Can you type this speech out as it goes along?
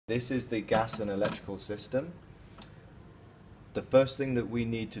This is the gas and electrical system. The first thing that we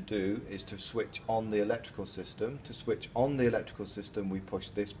need to do is to switch on the electrical system. To switch on the electrical system, we push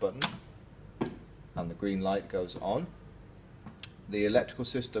this button and the green light goes on. The electrical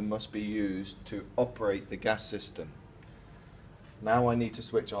system must be used to operate the gas system. Now I need to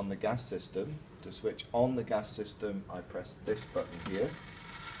switch on the gas system. To switch on the gas system, I press this button here,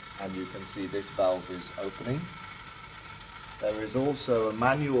 and you can see this valve is opening. There is also a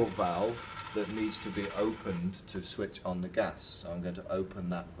manual valve that needs to be opened to switch on the gas. So I'm going to open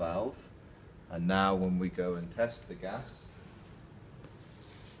that valve, and now when we go and test the gas,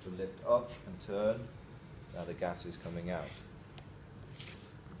 to lift up and turn, now the gas is coming out.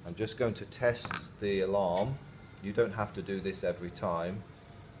 I'm just going to test the alarm. You don't have to do this every time,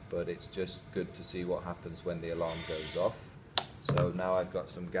 but it's just good to see what happens when the alarm goes off. So now I've got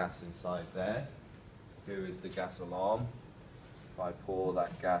some gas inside there. Here is the gas alarm. If I pour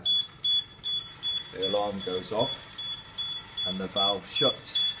that gas, the alarm goes off and the valve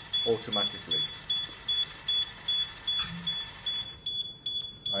shuts automatically.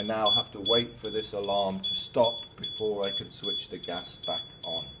 I now have to wait for this alarm to stop before I can switch the gas back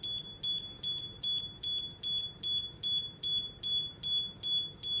on.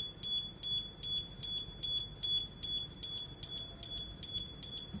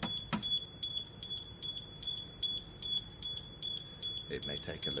 It may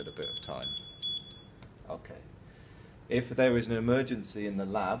take a little bit of time. Okay. If there is an emergency in the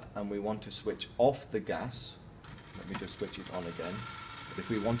lab and we want to switch off the gas, let me just switch it on again. If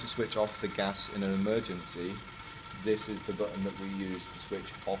we want to switch off the gas in an emergency, this is the button that we use to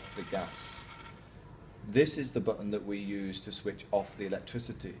switch off the gas. This is the button that we use to switch off the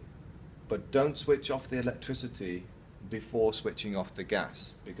electricity. But don't switch off the electricity before switching off the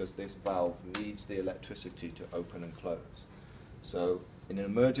gas, because this valve needs the electricity to open and close. So in an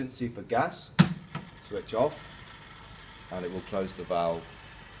emergency for gas, switch off and it will close the valve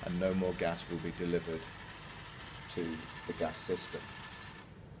and no more gas will be delivered to the gas system.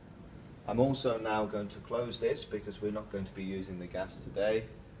 I'm also now going to close this because we're not going to be using the gas today,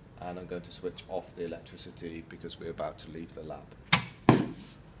 and I'm going to switch off the electricity because we're about to leave the lab.